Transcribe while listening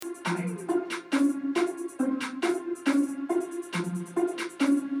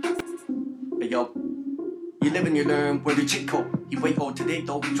live and you learn. Word to Chico, he wait all today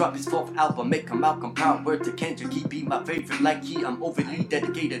though. He dropped his 4th album, make a Malcom proud. Word to Kendrick, he be my favorite like he. I'm overly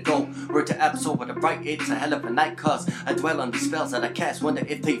dedicated though. Word to Absol with a bright, it's a hell of a night. Cause I dwell on these spells that I cast. Wonder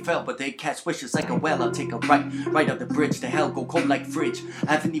if they fell, but they catch wishes like a well. I'll take a right up the bridge to hell, go cold like fridge.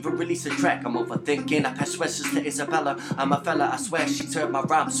 I haven't even released a track, I'm overthinking. I pass swishers to Isabella. I'm a fella, I swear she's heard my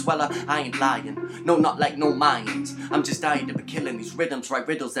rhyme sweller. I ain't lying, no, not like no myans. I'm just dying to be killing these riddums, write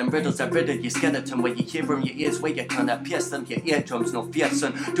riddles and riddles that riddle your skeleton. Where you hear them, your ears, where you kinda pierce them, your eardrums, no fear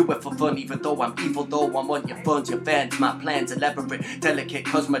son. Do it for fun, even though I'm evil though. I want your funds, your fans, my plans elaborate, delicate,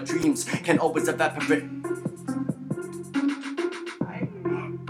 cause my dreams can always evaporate.